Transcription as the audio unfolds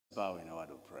Bow in a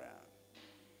word of prayer.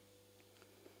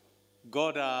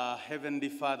 God, our Heavenly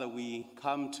Father, we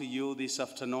come to you this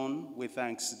afternoon with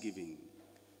thanksgiving.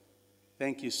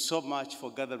 Thank you so much for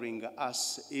gathering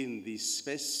us in this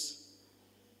space.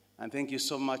 And thank you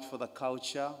so much for the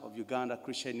culture of Uganda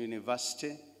Christian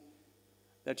University,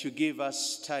 that you give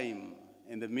us time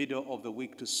in the middle of the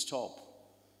week to stop,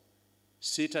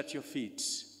 sit at your feet,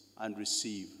 and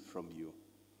receive from you.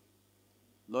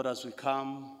 Lord, as we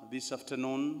come this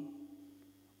afternoon,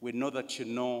 we know that you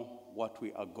know what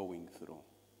we are going through.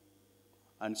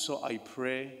 And so I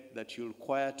pray that you'll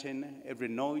quieten every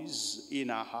noise in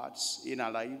our hearts, in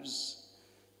our lives,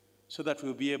 so that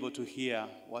we'll be able to hear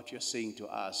what you're saying to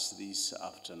us this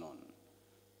afternoon.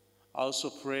 I also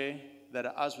pray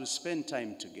that as we spend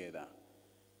time together,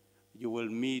 you will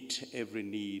meet every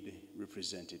need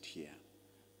represented here.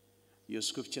 Your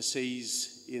scripture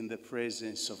says, in the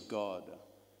presence of God,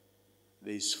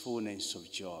 there is fullness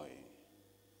of joy.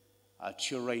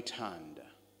 At your right hand,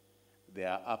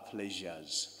 there are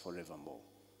pleasures forevermore.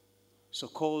 So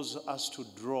cause us to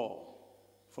draw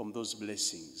from those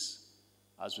blessings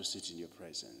as we sit in your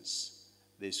presence.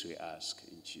 This we ask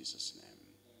in Jesus'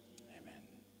 name. Amen.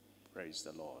 Praise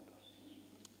the Lord.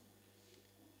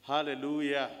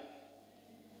 Hallelujah.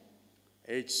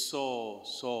 It's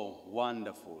so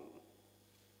wonderful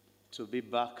to be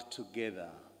back together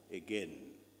again.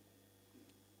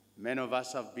 Many of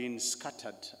us have been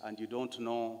scattered, and you don't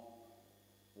know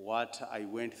what I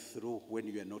went through when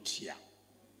you are not here.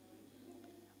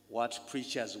 What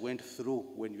preachers went through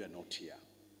when you are not here.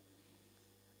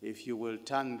 If you will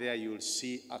turn there, you will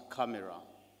see a camera.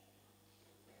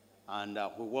 And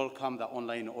we welcome the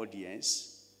online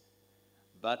audience.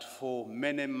 But for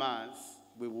many months,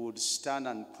 we would stand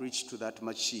and preach to that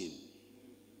machine.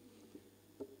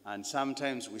 And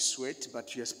sometimes we sweat,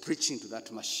 but you're preaching to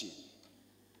that machine,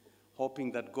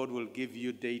 hoping that God will give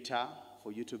you data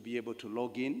for you to be able to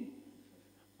log in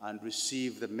and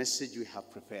receive the message we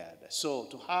have prepared. So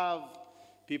to have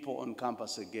people on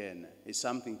campus again is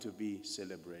something to be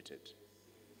celebrated.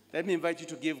 Let me invite you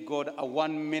to give God a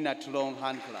 1 minute long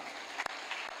hand clap.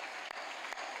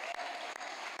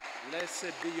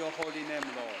 Blessed be your holy name,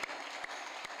 Lord.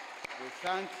 We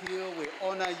thank you, we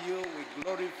honor you, we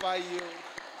glorify you,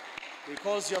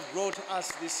 because you have brought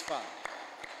us this far.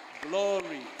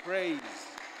 Glory, praise,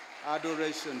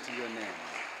 adoration to your name.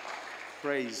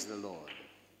 Praise the Lord.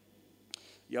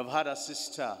 You have had our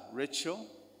sister Rachel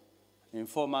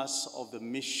inform us of the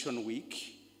mission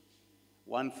week.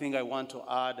 One thing I want to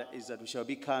add is that we shall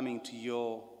be coming to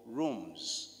your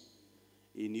rooms,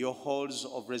 in your halls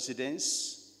of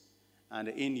residence, and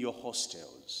in your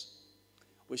hostels.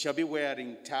 We shall be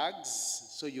wearing tags,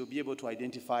 so you'll be able to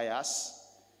identify us.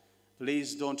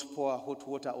 Please don't pour hot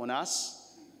water on us.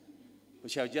 We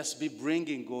shall just be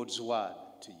bringing God's word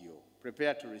to you.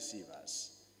 Prepare to receive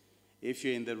us. If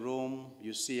you're in the room,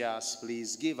 you see us,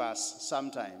 please give us some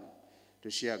time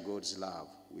to share God's love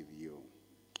with you.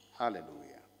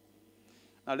 Hallelujah.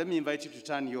 Now let me invite you to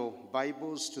turn your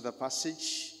Bibles to the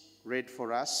passage read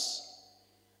for us,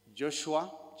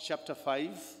 Joshua chapter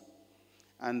 5,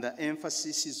 and the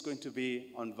emphasis is going to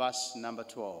be on verse number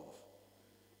 12.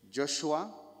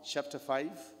 Joshua chapter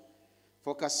 5,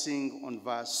 focusing on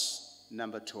verse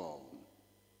number 12.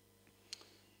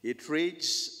 It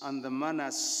reads, "And the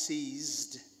manna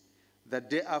ceased the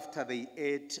day after they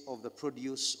ate of the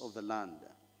produce of the land.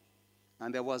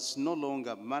 And there was no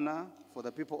longer manna for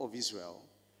the people of Israel,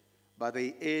 but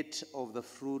they ate of the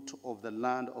fruit of the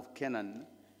land of Canaan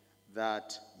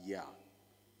that year."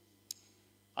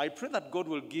 I pray that God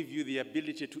will give you the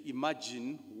ability to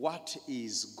imagine what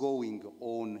is going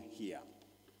on here.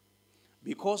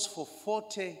 Because for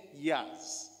 40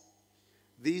 years,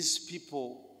 these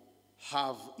people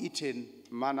have eaten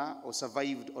manna or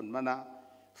survived on manna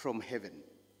from heaven.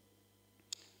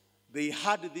 They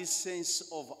had this sense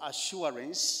of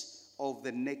assurance of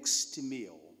the next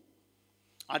meal.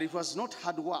 And it was not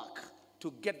hard work to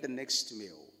get the next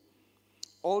meal.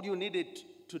 All you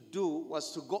needed to do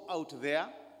was to go out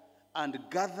there and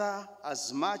gather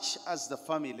as much as the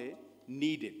family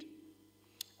needed.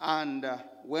 And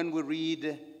when we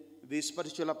read this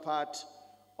particular part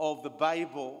of the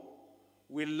Bible,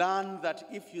 we learn that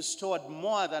if you stored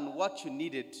more than what you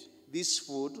needed, this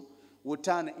food would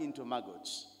turn into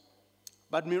maggots.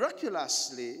 But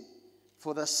miraculously,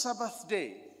 for the Sabbath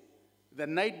day, the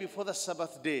night before the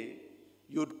Sabbath day,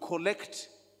 you'd collect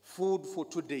food for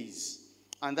 2 days,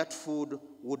 and that food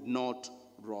would not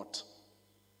rot.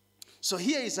 So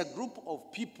here is a group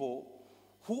of people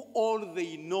who all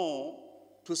they know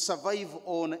to survive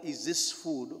on is this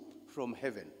food from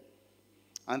heaven.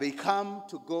 And they come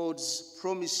to God's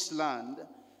promised land,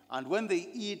 and when they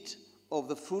eat of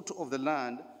the fruit of the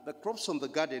land, the crops from the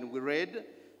garden, we read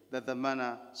that the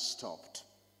manna stopped.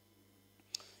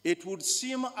 It would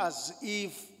seem as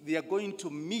if they are going to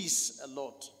miss a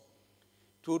lot.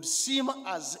 It would seem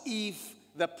as if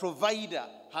the provider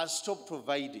has stopped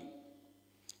providing.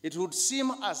 It would seem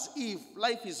as if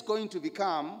life is going to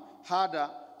become harder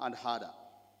and harder.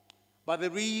 But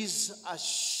there is a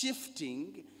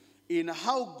shifting in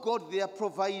how God, their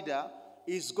provider,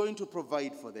 is going to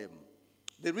provide for them.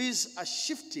 There is a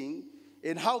shifting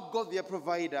in how God, their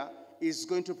provider, is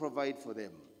going to provide for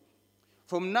them.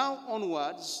 From now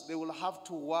onwards, they will have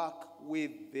to work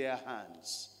with their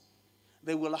hands.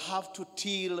 They will have to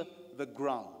till the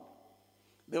ground.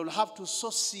 They will have to sow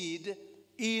seed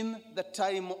in the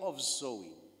time of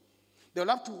sowing. They will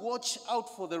have to watch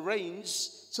out for the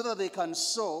rains so that they can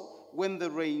sow when the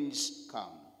rains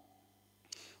come.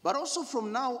 But also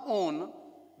from now on,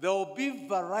 there will be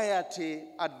variety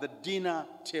at the dinner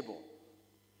table.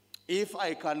 If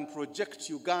I can project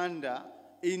Uganda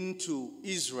into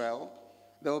Israel,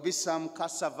 there will be some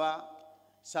cassava,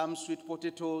 some sweet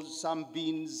potatoes, some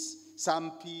beans,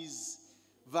 some peas,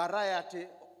 variety,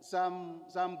 some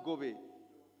gobe.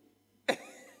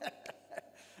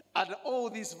 And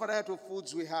all these variety of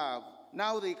foods we have,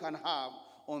 now they can have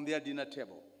on their dinner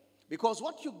table. Because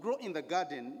what you grow in the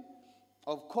garden,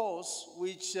 of course,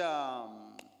 which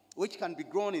can be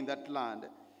grown in that land,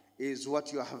 is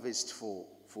what you harvest for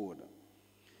food.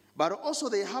 But also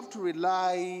they have to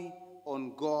rely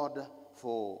on God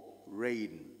for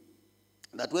rain.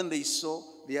 That when they sow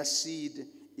their seed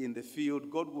in the field,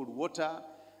 God would water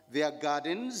their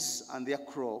gardens and their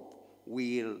crop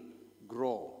will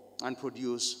grow and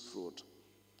produce fruit.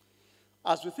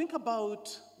 As we think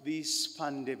about this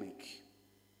pandemic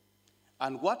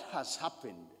and what has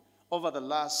happened over the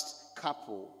last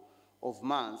couple of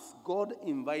months, God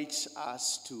invites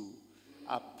us to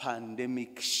a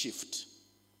pandemic shift.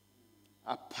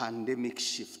 A pandemic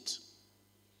shift.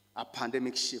 A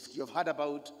pandemic shift. You've heard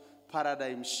about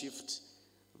paradigm shift,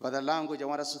 but the language I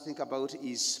want us to think about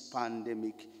is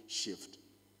pandemic shift.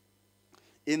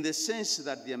 In the sense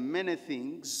that there are many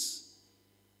things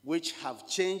which have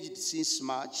changed since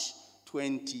March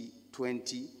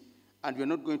 2020, and we're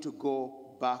not going to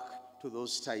go back to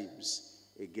those times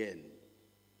again.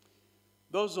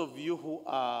 Those of you who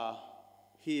are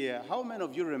here, how many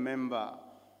of you remember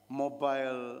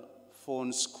mobile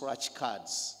phone scratch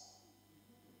cards?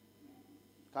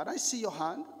 Can I see your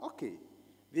hand? Okay.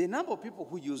 The number of people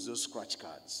who use those scratch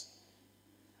cards.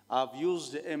 I've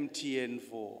used MTN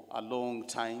for a long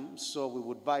time, so we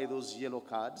would buy those yellow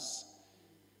cards,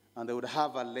 and they would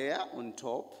have a layer on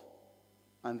top,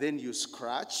 and then you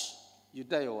scratch, you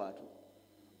dial what?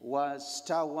 Was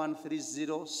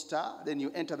 *130 star, then you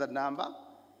enter the number,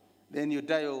 then you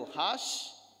dial hash,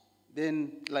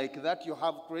 then like that you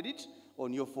have credit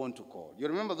on your phone to call. You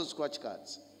remember those scratch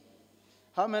cards?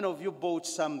 How many of you bought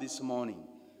some this morning?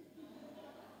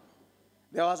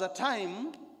 There was a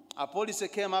time a policy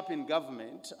came up in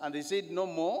government and they said no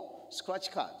more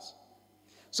scratch cards.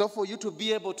 So for you to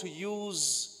be able to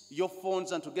use your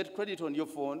phones and to get credit on your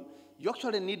phone, you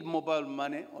actually need mobile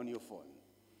money on your phone.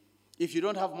 If you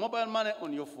don't have mobile money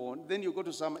on your phone, then you go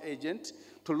to some agent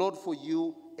to load for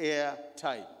you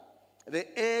airtime. The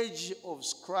age of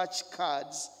scratch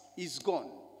cards is gone.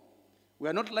 We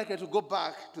are not likely to go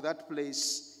back to that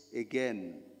place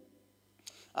again.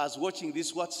 I was watching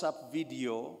this WhatsApp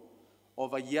video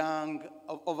of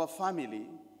a family,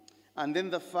 and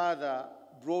then the father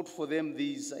brought for them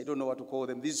these, I don't know what to call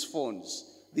them, these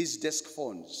phones, these desk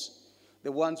phones,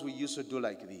 the ones we used to do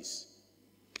like this.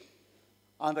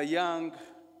 And the young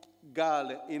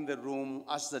girl in the room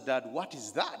asked the dad, "What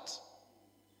is that?"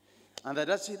 And the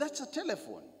dad said, "That's a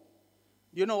telephone."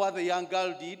 You know what the young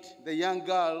girl did? The young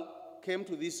girl came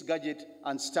to this gadget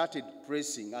and started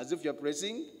pressing, as if you're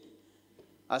pressing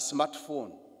a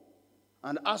smartphone,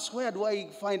 and asked, "Where do I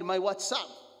find my WhatsApp?"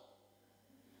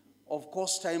 Of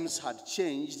course, times had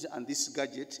changed, and this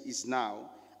gadget is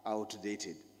now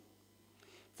outdated.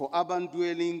 For urban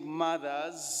dwelling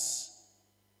mothers,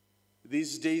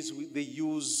 these days they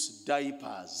use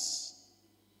diapers.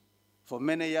 For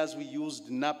many years we used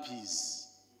nappies,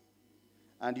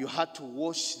 and you had to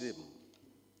wash them.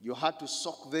 You had to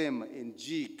soak them in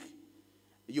jik.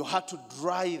 You had to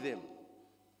dry them.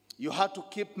 You had to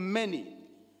keep many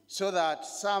so that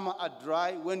some are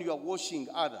dry when you are washing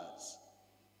others.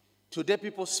 Today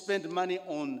people spend money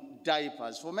on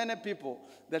diapers. For many people,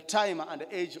 the time and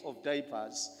the age of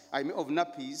diapers, of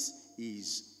nappies,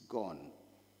 is gone.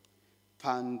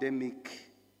 Pandemic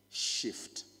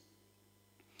shift.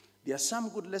 There are some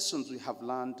good lessons we have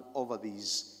learned over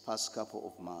these past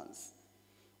couple of months,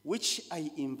 which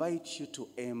I invite you to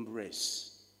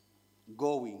embrace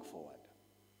going forward,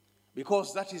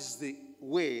 because that is the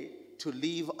way to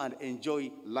live and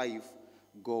enjoy life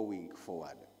going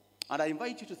forward. And I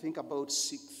invite you to think about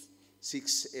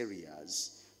six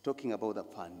areas talking about the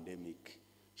pandemic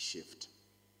shift.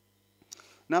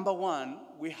 Number one,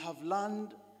 we have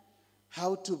learned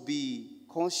how to be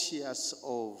conscious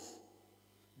of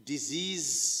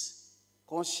disease,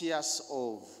 conscious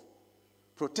of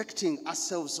protecting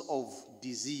ourselves of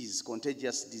disease,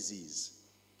 contagious disease.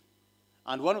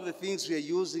 And one of the things we are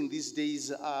using these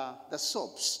days are the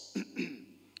soaps.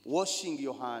 Washing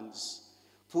your hands,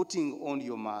 putting on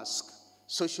your mask,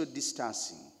 social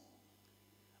distancing.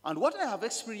 And what I have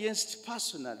experienced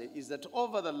personally is that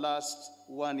over the last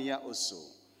 1 year or so,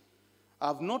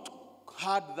 I've not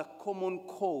had the common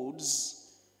colds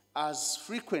as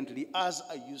frequently as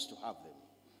I used to have them.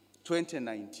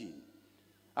 2019.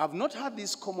 I've not had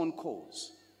these common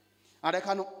colds. And I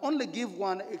can only give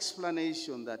one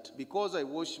explanation, that because I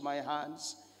wash my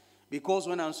hands, because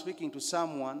when I'm speaking to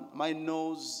someone, my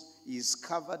nose is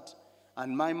covered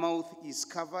and my mouth is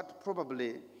covered,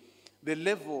 probably the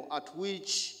level at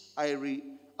which I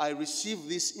receive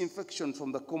this infection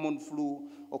from the common flu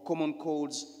or common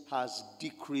colds has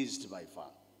decreased by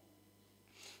far.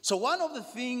 So one of the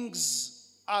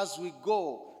things as we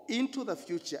go into the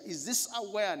future is this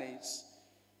awareness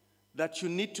that you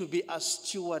need to be a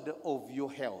steward of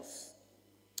your health.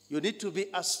 You need to be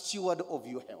a steward of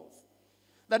your health.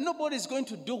 That nobody is going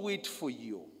to do it for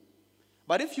you.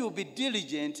 But if you be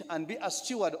diligent and be a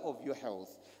steward of your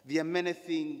health, there are many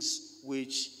things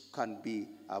which can be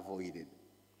avoided.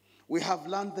 We have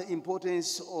learned the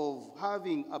importance of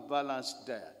having a balanced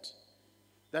diet.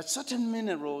 That certain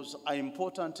minerals are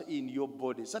important in your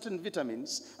body. Certain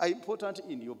vitamins are important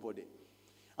in your body.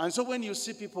 And so when you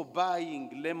see people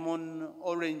buying lemon,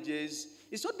 oranges,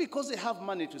 it's not because they have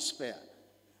money to spare,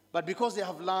 but because they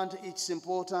have learned it's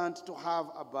important to have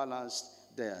a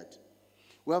balanced diet.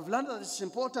 We have learned that it's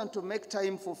important to make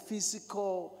time for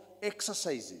physical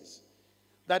exercises,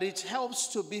 that it helps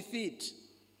to be fit,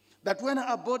 that when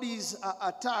our bodies are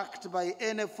attacked by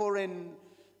any foreign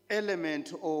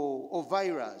element or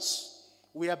virus,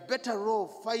 we are better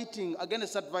off fighting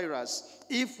against that virus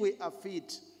if we are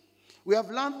fit. We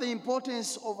have learned the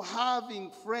importance of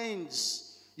having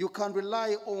friends you can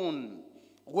rely on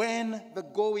when the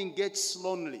going gets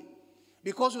lonely.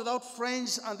 Because without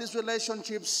friends and these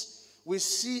relationships, we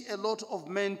see a lot of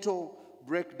mental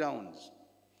breakdowns.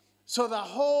 So the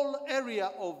whole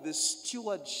area of the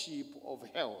stewardship of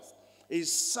health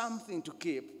is something to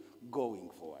keep going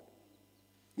forward.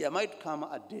 There might come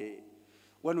a day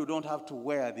when we don't have to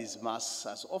wear these masks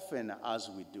as often as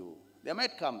we do. There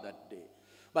might come that day.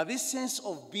 But this sense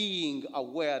of being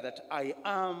aware that I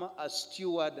am a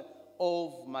steward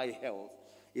of my health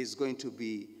is going to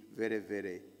be very,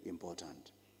 very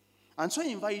important. And so I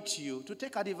invite you to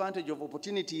take advantage of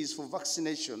opportunities for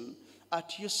vaccination at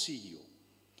UCU.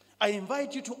 I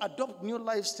invite you to adopt new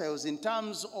lifestyles in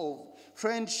terms of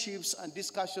friendships and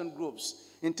discussion groups,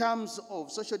 in terms of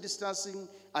social distancing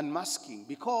and masking,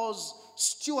 because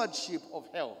stewardship of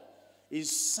health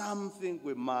is something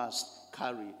we must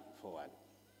carry forward.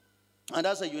 And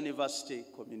as a university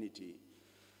community,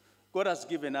 God has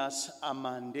given us a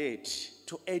mandate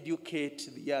to educate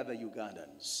the other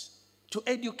Ugandans, to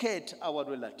educate our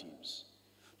relatives,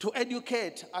 to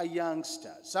educate our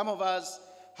youngsters. Some of us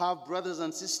have brothers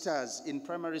and sisters in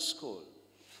primary school.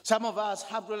 Some of us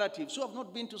have relatives who have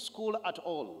not been to school at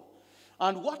all.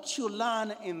 And what you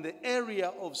learn in the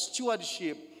area of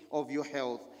stewardship of your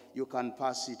health, you can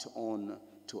pass it on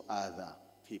to other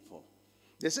people.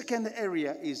 The second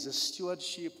area is the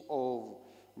stewardship of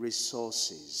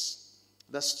resources.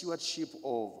 The stewardship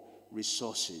of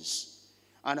resources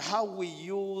and how we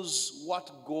use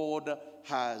what God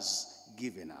has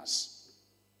given us.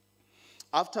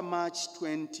 After March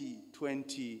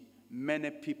 2020, many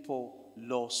people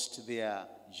lost their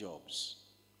jobs.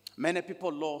 Many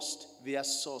people lost their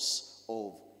source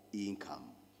of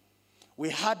income. We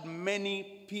had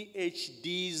many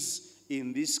PhDs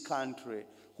in this country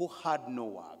who had no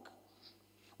work.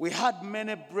 We had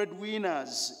many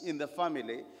breadwinners in the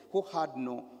family who had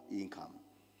no income.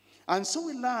 And so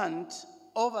we learned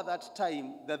over that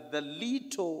time that the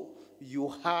little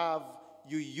you have,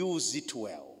 you use it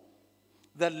well.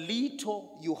 The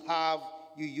little you have,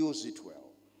 you use it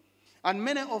well. And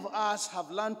many of us have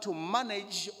learned to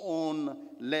manage on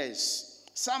less,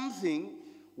 something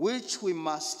which we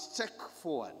must take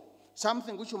forward,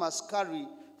 something which we must carry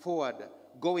forward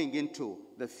going into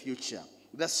the future,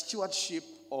 the stewardship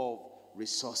of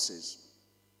resources.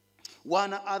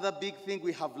 One other big thing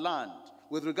we have learned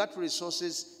with regard to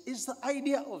resources is the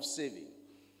idea of saving.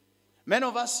 Many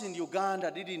of us in Uganda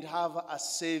didn't have a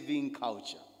saving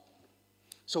culture.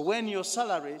 So when your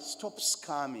salary stops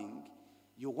coming,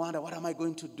 you wonder, what am I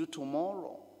going to do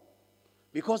tomorrow?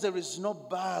 Because there is no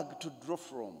bag to draw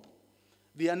from.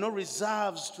 There are no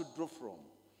reserves to draw from.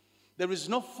 There is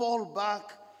no fallback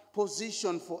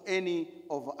position for any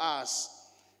of us.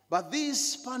 But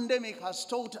this pandemic has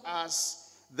taught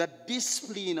us the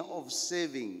discipline of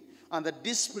saving and the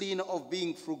discipline of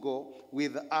being frugal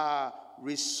with our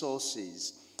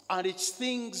resources. And it's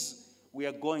things we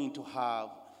are going to have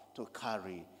to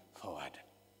carry forward.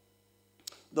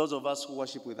 Those of us who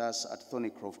worship with us at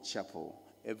Thornycroft Chapel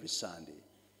every Sunday,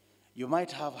 you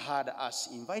might have heard us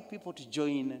invite people to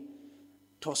join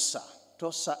TOSA.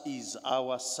 TOSA is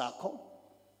our circle.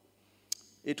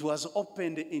 It was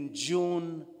opened in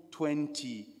June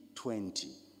 2020.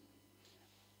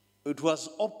 It was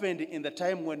opened in the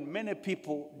time when many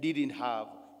people didn't have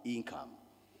income,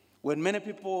 when many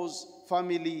people's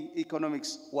family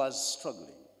economics was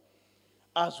struggling.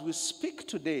 As we speak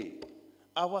today,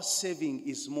 our saving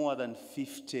is more than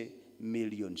 50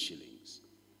 million shillings.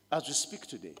 As we speak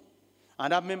today.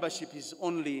 And our membership is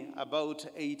only about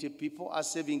 80 people. Our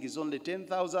saving is only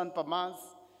 10,000 per month.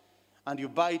 And you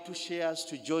buy 2 shares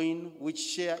to join, which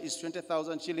share is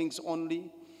 20,000 shillings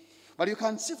only. But you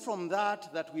can see from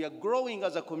that we are growing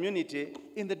as a community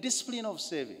in the discipline of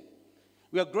saving.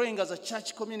 We are growing as a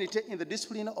church community in the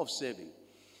discipline of saving.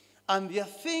 And there are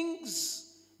things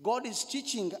God is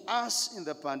teaching us in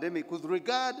the pandemic with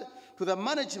regard to the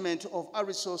management of our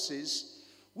resources,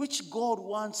 which God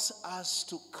wants us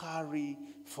to carry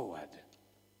forward.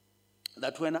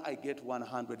 That when I get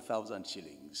 100,000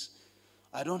 shillings,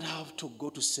 I don't have to go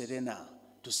to Serena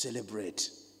to celebrate.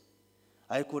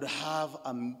 I could have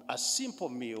a simple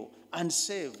meal and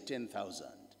save 10,000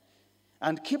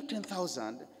 and keep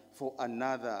 10,000 for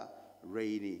another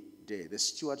rainy day. The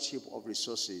stewardship of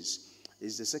resources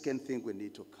is the second thing we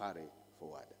need to carry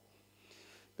forward.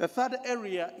 The third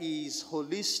area is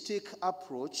holistic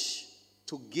approach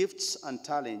to gifts and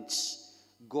talents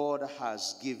God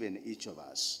has given each of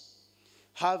us.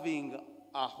 Having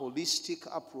a holistic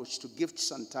approach to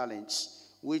gifts and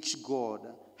talents which God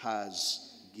has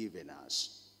given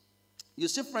us. You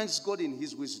see, friends, God in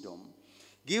his wisdom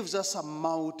gives us a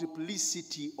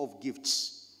multiplicity of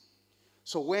gifts.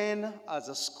 So when, as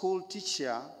a school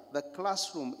teacher, the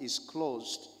classroom is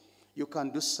closed, you can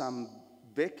do some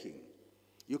baking,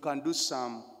 you can do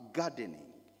some gardening.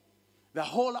 The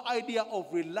whole idea of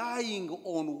relying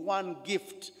on one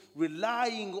gift,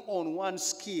 relying on one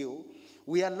skill,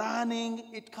 we are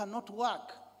learning it cannot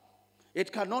work.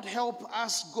 It cannot help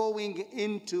us going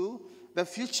into the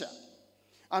future.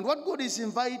 And what God is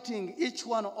inviting each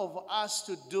one of us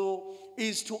to do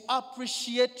is to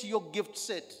appreciate your gift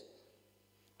set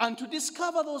and to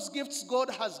discover those gifts God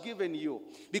has given you.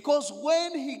 Because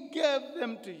when he gave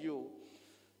them to you,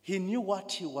 he knew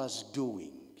what he was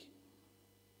doing.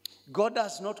 God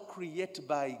does not create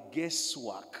by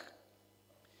guesswork.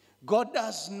 God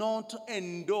does not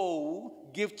endow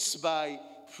gifts by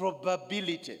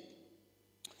probability.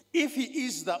 If he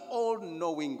is the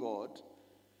all-knowing God,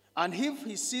 and if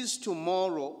he sees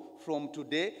tomorrow from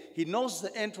today, he knows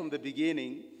the end from the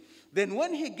beginning, then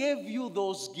when he gave you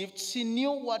those gifts, he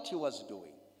knew what he was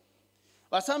doing.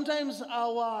 But sometimes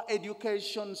our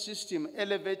education system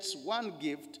elevates one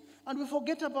gift, and we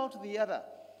forget about the other.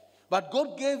 But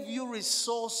God gave you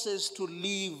resources to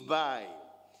live by,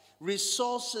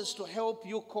 resources to help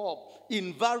you cope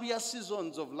in various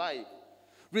seasons of life,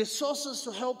 resources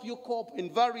to help you cope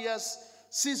in various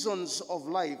seasons of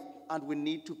life, and we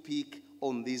need to pick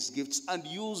on these gifts and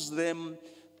use them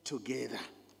together.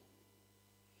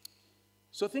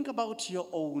 So think about your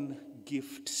own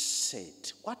gift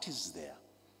set. What is there?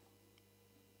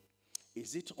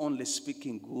 Is it only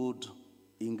speaking good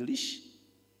English?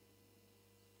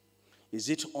 Is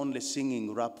it only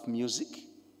singing rap music?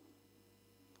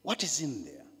 What is in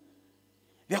there?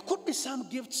 There could be some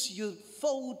gifts you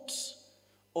thought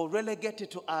or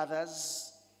relegated to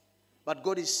others, but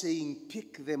God is saying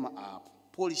pick them up,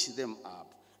 polish them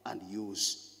up, and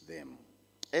use them.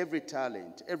 Every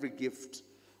talent, every gift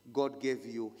God gave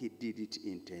you, he did it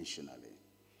intentionally.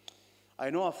 I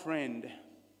know a friend,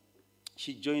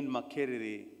 she joined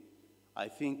Makerere, I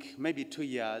think maybe 2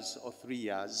 years or 3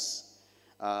 years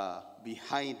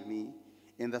behind me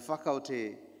in the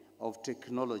Faculty of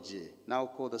Technology, now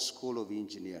called the School of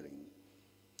Engineering.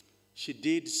 She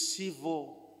did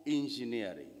civil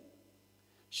engineering.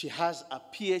 She has a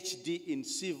PhD in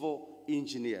civil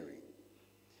engineering.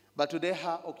 But today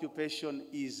her occupation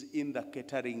is in the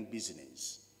catering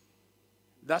business.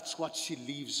 That's what she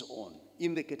lives on,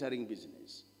 in the catering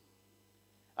business.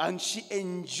 And she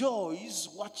enjoys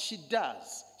what she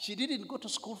does. She didn't go to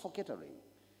school for catering.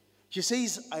 She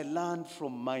says, I learned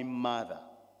from my mother.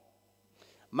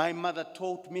 My mother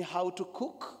taught me how to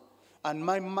cook, and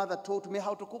my mother taught me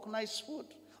how to cook nice food.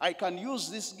 I can use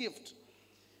this gift.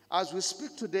 As we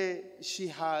speak today, she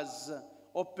has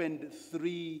opened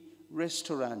 3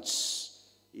 restaurants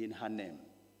in her name.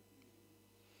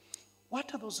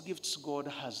 What are those gifts God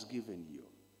has given you?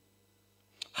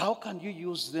 How can you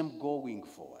use them going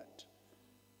forward?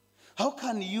 How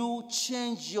can you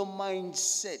change your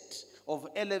mindset of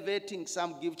elevating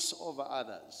some gifts over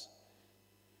others?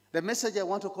 The message I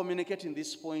want to communicate in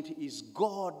this point is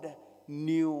God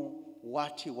knew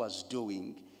what he was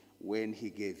doing when he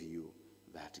gave you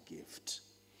that gift.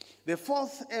 The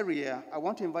 4th area I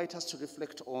want to invite us to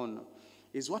reflect on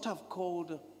is what I've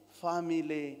called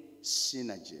family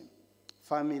synergy.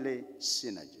 Family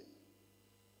synergy.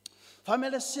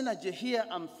 Family synergy, here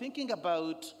I'm thinking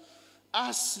about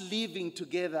us living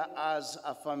together as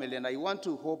a family, and I want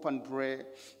to hope and pray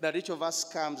that each of us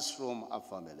comes from a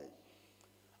family.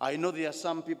 I know there are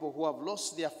some people who have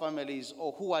lost their families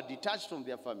or who are detached from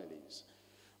their families.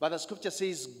 But the scripture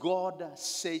says God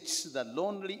searches the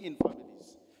lonely in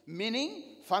families,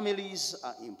 meaning families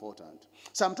are important.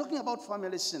 So I'm talking about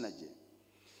family synergy.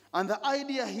 And the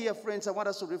idea here, friends, I want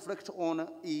us to reflect on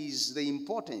is the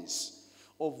importance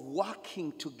of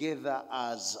working together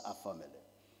as a family.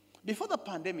 Before the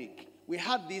pandemic, we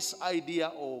had this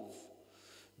idea of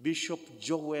Bishop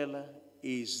Joel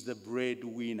is the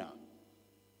breadwinner.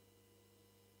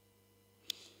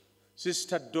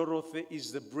 Sister Dorothy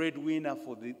is the breadwinner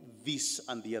for this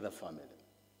and the other family.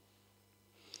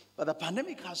 But the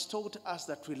pandemic has taught us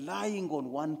that relying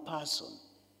on one person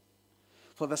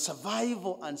for the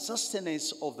survival and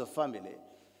sustenance of the family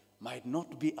might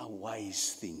not be a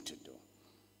wise thing to do.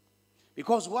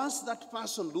 Because once that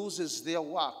person loses their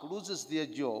work, loses their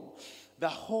job, the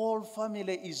whole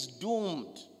family is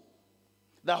doomed.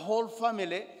 The whole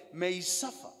family may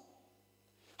suffer.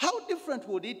 How different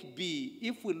would it be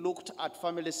if we looked at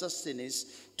family sustenance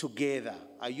together?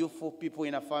 Are you 4 people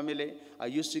in a family? Are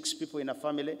you 6 people in a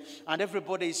family? And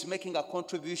everybody is making a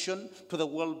contribution to the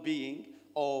well-being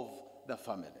of the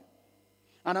family.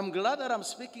 And I'm glad that I'm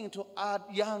speaking to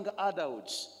young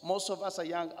adults. Most of us are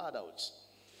young adults.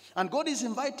 And God is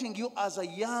inviting you as a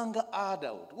young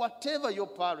adult, whatever your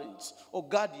parents or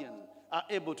guardian are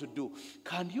able to do,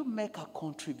 can you make a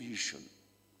contribution?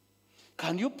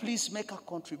 Can you please make a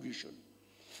contribution?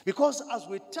 Because as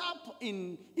we tap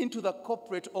into the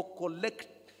corporate or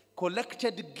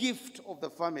collected gift of the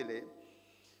family,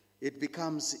 it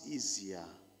becomes easier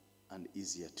and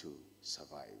easier to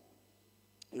survive.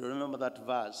 You remember that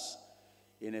verse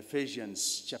in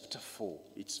Ephesians chapter 4.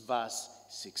 It's verse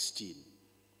 16.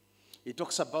 It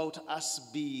talks about us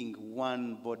being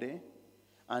one body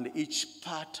and each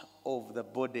part of the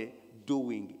body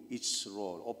doing its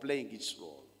role or playing its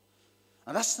role.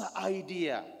 And that's the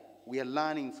idea we are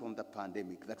learning from the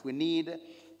pandemic, that we need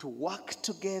to work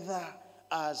together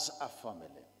as a family,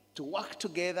 to work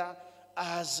together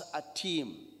as a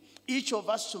team, each of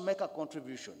us to make a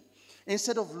contribution,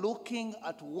 instead of looking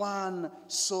at one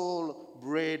sole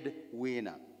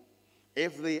breadwinner.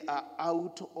 If they are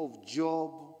out of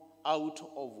job, out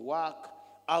of work,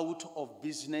 out of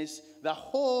business, the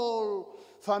whole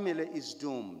family is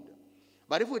doomed.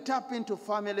 But if we tap into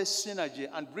family synergy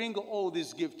and bring all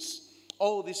these gifts,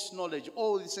 all this knowledge,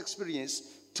 all this experience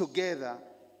together,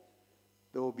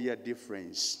 there will be a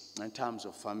difference in terms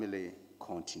of family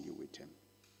continuity.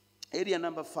 Area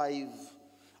number 5,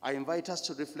 I invite us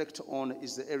to reflect on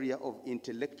is the area of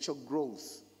intellectual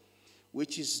growth,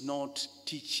 which is not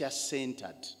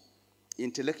teacher-centered.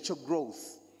 Intellectual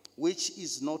growth, which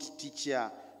is not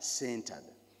teacher-centered.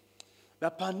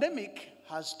 The pandemic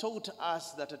has taught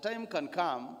us that a time can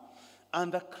come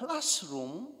and the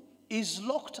classroom is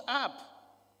locked up.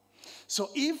 So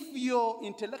if your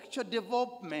intellectual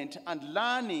development and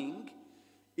learning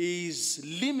is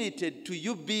limited to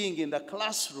you being in the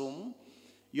classroom,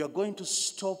 you're going to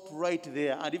stop right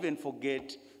there and even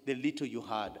forget the little you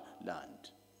had learned.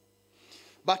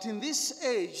 But in this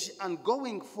age and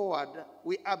going forward,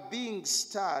 we are being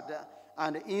stirred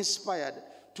and inspired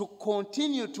to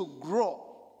continue to grow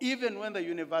even when the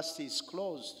university is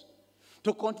closed,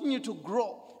 to continue to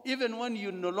grow even when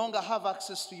you no longer have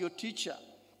access to your teacher,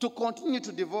 to continue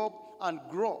to develop and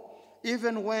grow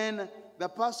even when the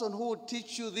person who would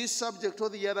teach you this subject or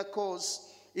the other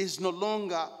course is no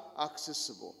longer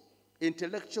accessible.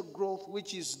 Intellectual growth,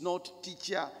 which is not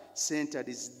teacher centered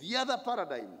is the other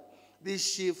paradigm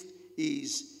this shift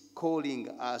is calling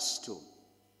us to.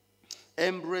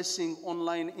 Embracing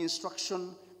online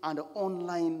instruction and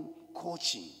online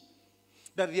coaching.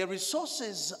 That there are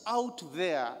resources out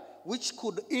there which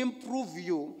could improve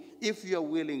you if you are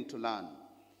willing to learn.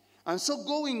 And so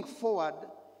going forward,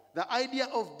 the idea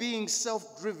of being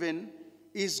self-driven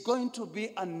is going to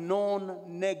be a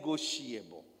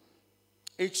non-negotiable.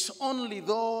 It's only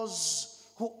those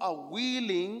who are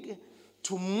willing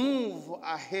to move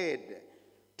ahead,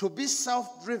 to be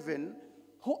self-driven,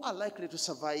 who are likely to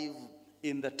survive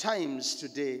in the times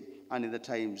today and in the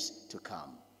times to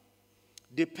come.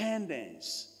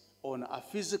 Dependence on a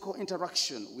physical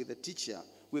interaction with a teacher,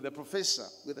 with a professor,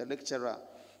 with a lecturer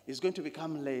is going to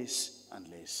become less and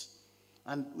less.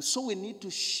 And so we need to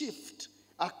shift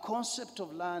a concept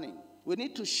of learning. We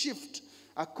need to shift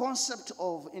a concept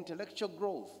of intellectual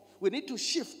growth. We need to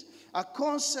shift a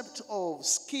concept of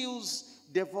skills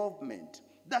development.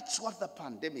 That's what the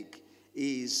pandemic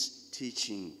is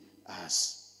teaching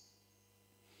us.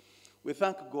 We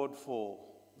thank God for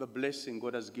the blessing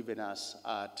God has given us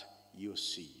at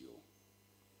UCU.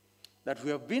 That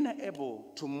we have been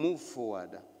able to move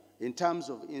forward in terms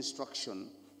of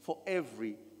instruction for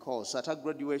every course. At our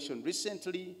graduation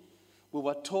recently, we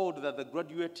were told that the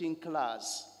graduating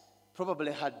class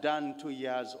probably had done 2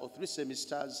 years or 3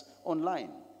 semesters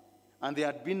online, and they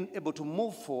had been able to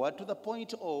move forward to the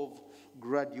point of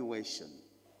graduation.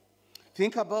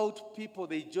 Think about people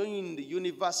they joined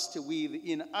university with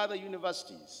in other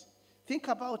universities. Think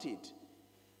about it.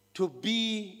 To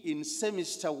be in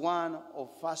semester 1 of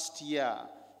first year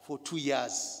for 2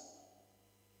 years.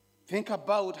 Think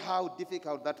about how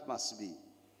difficult that must be.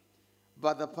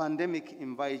 But the pandemic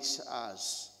invites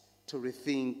us to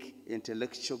rethink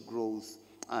intellectual growth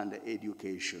and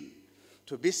education,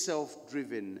 to be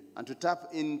self-driven and to tap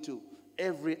into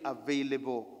every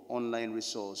available online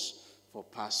resource for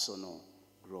personal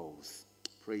growth.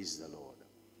 Praise the Lord.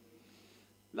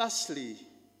 Lastly,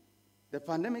 the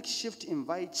pandemic shift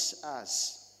invites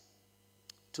us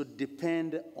to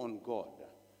depend on God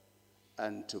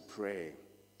and to pray.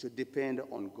 To depend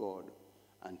on God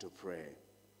and to pray.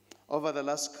 Over the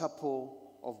last couple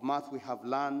of months, we have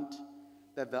learned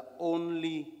that the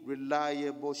only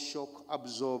reliable shock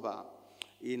absorber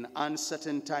in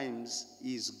uncertain times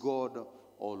is God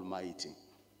Almighty.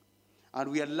 And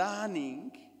we are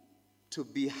learning to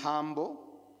be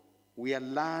humble. We are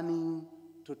learning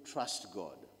to trust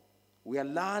God. We are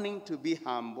learning to be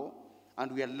humble,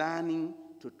 and we are learning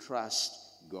to trust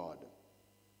God.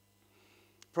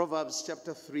 Proverbs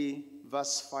chapter 3,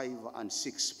 verse 5 and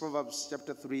 6. Proverbs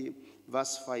chapter 3,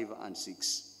 verse 5 and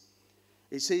 6.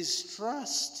 It says,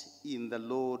 trust in the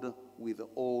Lord with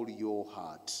all your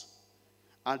heart,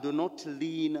 and do not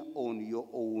lean on your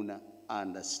own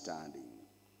understanding.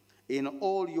 In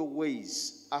all your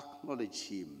ways acknowledge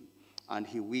him, and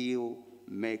he will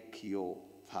make your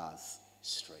path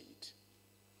straight.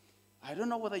 I don't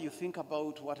know whether you think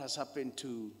about what has happened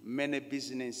to many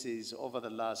businesses over the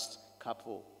last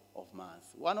couple of months.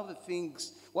 One of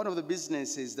the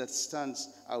businesses that stands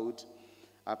out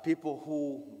are people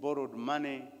who borrowed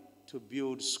money to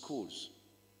build schools.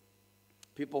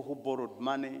 People who borrowed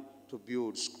money to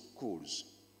build schools.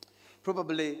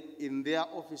 Probably in their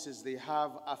offices they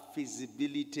have a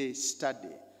feasibility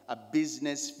study, a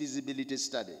business feasibility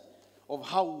study of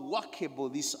how workable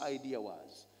this idea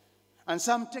was. And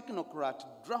some technocrat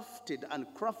drafted and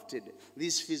crafted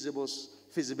this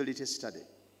feasibility study.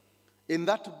 In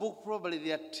that book, probably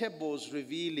there are tables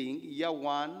revealing year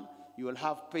 1, you will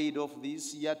have paid off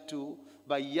this, year 2,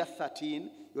 by year 13,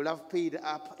 you will have paid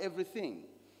up everything.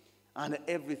 And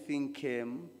everything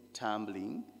came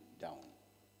tumbling down.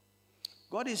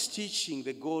 God is teaching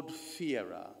the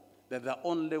God-fearer that the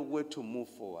only way to move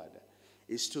forward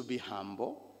is to be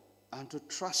humble and to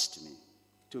trust me.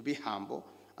 To be humble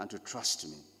and to trust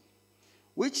me.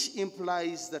 Which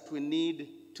implies that we need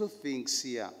 2 things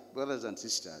here, brothers and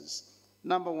sisters.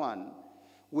 Number 1,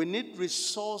 we need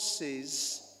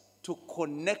resources to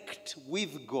connect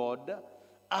with God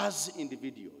as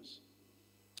individuals.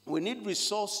 We need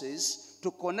resources to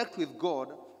connect with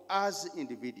God as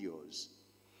individuals.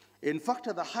 In fact,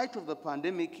 at the height of the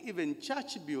pandemic, even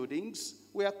church buildings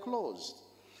were closed.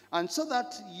 And so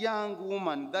that young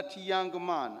woman, that young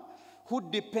man, who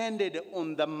depended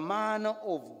on the man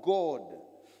of God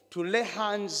to lay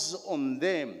hands on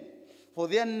them for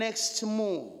their next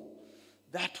move,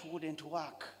 that wouldn't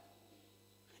work.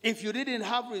 If you didn't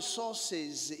have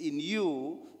resources in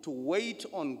you to wait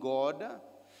on God,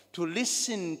 to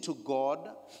listen to God,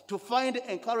 to find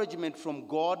encouragement from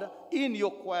God in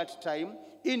your quiet time,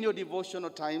 in your devotional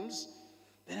times,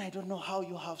 then I don't know how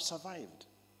you have survived.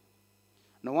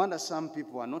 No wonder some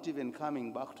people are not even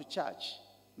coming back to church.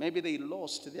 Maybe they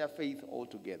lost their faith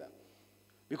altogether.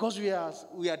 Because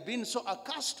we had been so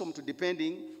accustomed to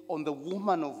depending on the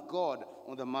woman of God,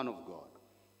 on the man of God.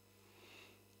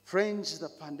 Friends, the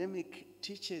pandemic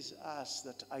teaches us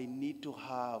that I need to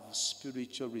have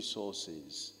spiritual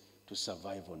resources to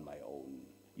survive on my own.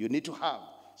 You need to have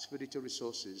spiritual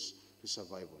resources to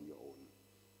survive on your own.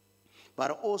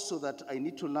 But also that I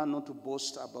need to learn not to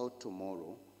boast about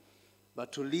tomorrow,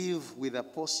 but to live with a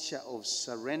posture of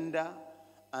surrender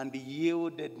and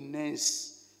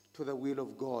yieldedness to the will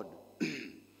of God.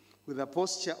 With a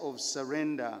posture of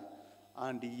surrender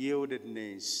and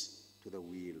yieldedness to the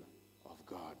will of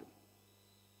God.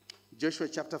 Joshua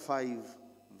chapter 5,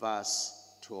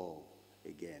 verse 12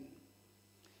 again.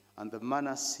 And the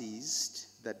manna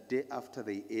ceased that day after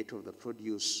they ate of the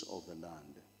produce of the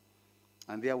land.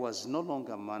 And there was no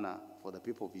longer manna for the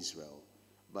people of Israel,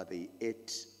 but they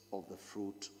ate of the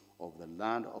fruit of the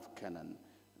land of Canaan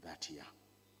that year.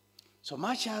 So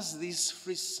much as this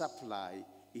free supply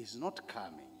is not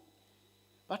coming,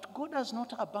 but God has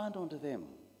not abandoned them.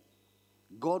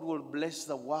 God will bless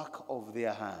the work of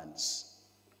their hands.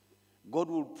 God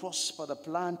will prosper the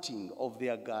planting of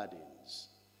their gardens.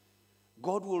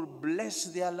 God will bless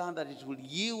their land that it will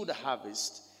yield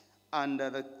harvest. And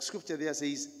the scripture there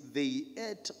says, they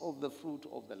ate of the fruit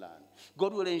of the land.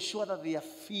 God will ensure that they are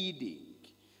feeding,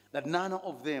 that none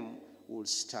of them will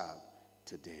starve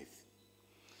to death.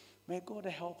 May God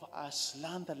help us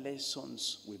learn the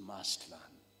lessons we must learn.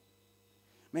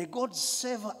 May God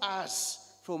save us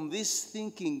from this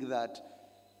thinking that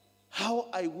how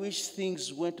I wish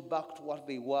things went back to what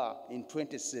they were in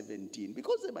 2017,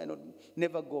 because they might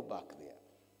never go back there.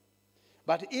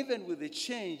 But even with the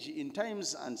change in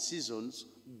times and seasons,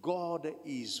 God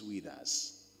is with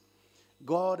us.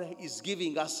 God is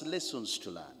giving us lessons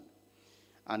to learn.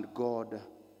 And God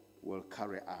will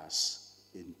carry us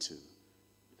into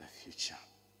the future.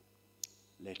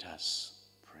 Let us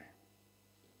pray.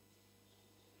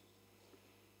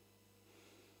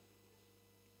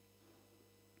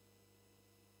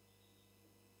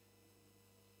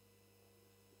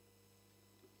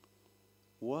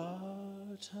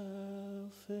 What a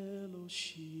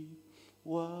fellowship,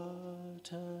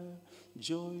 what a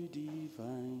joy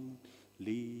divine,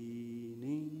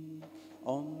 leaning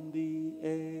on the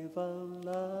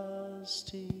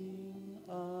everlasting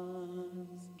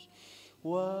arms.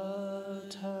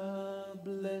 What a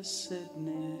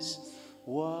blessedness,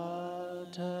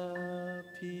 what a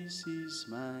peace is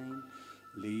mine,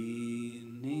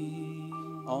 leaning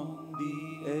on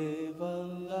the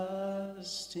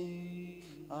everlasting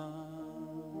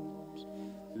arms.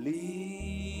 Leaning,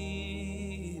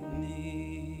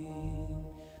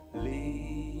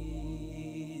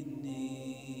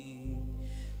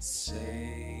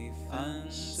 safe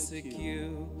and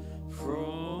secure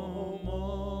from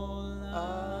all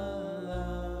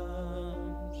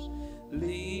alarms.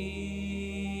 Leaning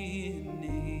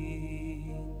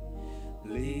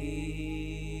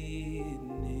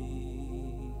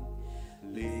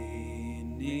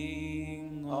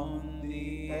on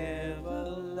the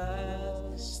everlasting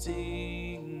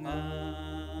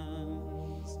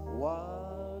arms.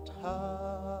 What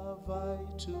have I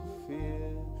to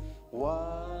fear?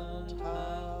 What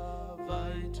have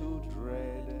I to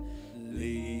dread?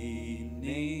 Leaning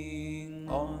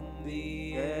on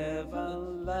the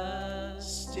everlasting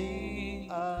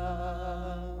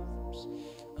arms.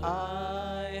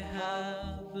 I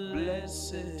have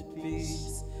blessed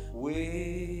peace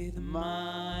with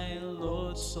my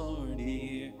Lord so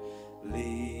near,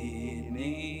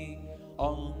 leaning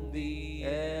on the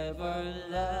everlasting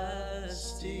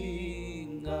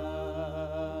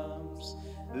arms.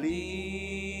 Leaning,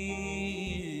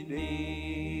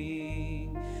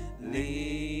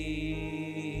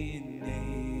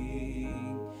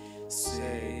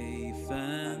 safe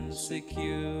and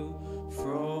secure from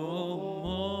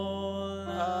all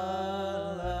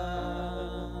alarms.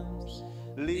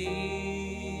 Leaning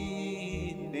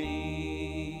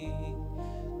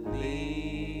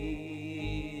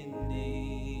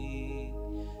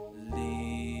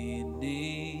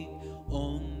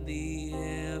on the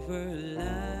everlasting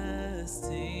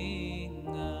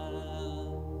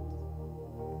arms.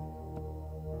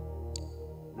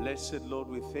 Blessed Lord,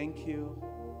 we thank you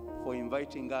for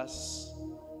inviting us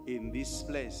in this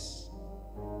place.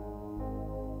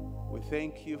 We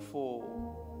thank you for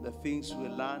the things we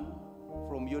learn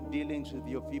from your dealings with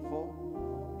your people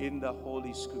in the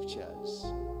Holy Scriptures.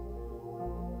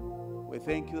 We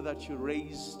thank you that you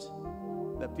raised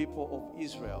the people of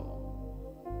Israel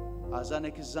as an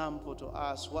example to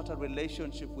us what a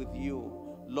relationship with you,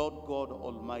 Lord God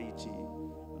Almighty,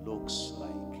 looks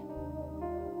like.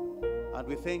 And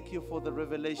we thank you for the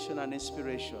revelation and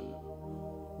inspiration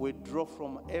we draw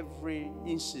from every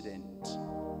incident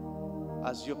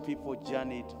as your people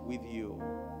journeyed with you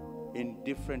in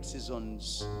different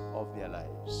seasons of their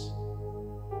lives.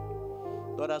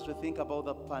 Lord, as we think about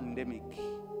the pandemic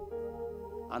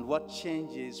and what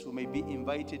changes we may be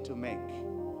invited to make,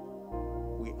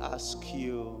 we ask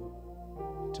you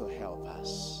to help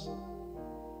us.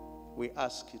 We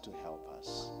ask you to help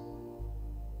us.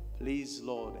 Please,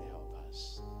 Lord, help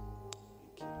us.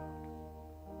 Thank you, Lord.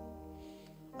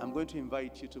 I'm going to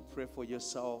invite you to pray for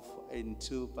yourself in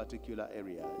two particular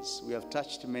areas. We have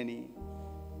touched many,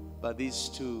 but these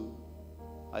two,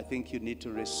 I think you need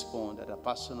to respond at a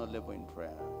personal level in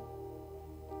prayer.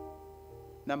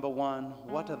 Number one,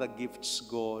 what are the gifts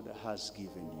God has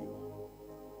given you?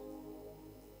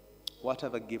 What are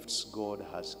the gifts God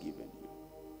has given you?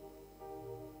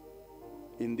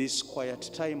 In this quiet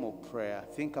time of prayer,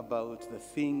 think about the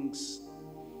things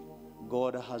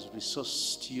God has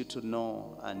resourced you to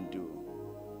know and do.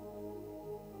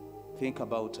 Think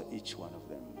about each one of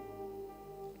them.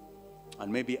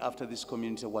 And maybe after this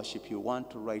community worship, you want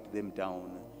to write them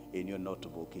down in your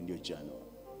notebook, in your journal.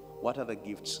 What are the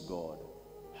gifts God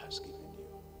has given you?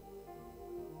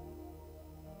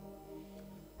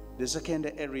 The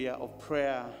second area of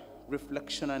prayer,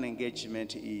 reflection, and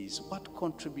engagement is, what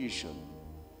contribution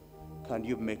can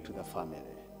you make to the family?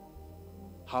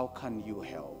 How can you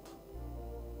help?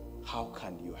 How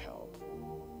can you help?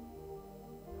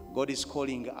 God is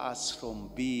calling us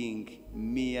from being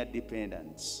mere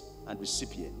dependents and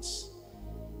recipients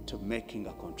to making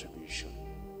a contribution.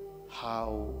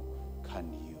 How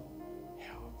can you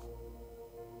help?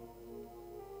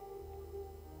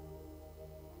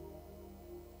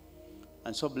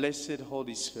 And so, blessed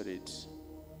Holy Spirit,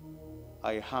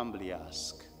 I humbly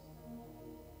ask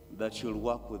that you'll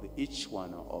work with each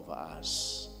one of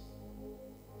us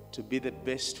to be the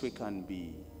best we can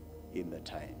be in the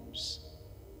times,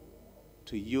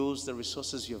 to use the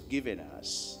resources you've given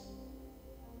us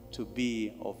to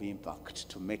be of impact,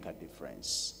 to make a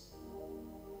difference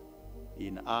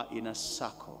in our inner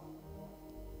circle,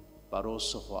 but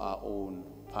also for our own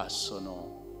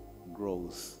personal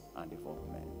growth and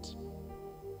development.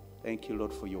 Thank you,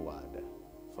 Lord, for your word.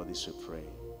 For this we pray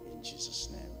in Jesus'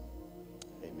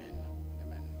 name. Amen.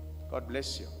 Amen. God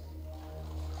bless you.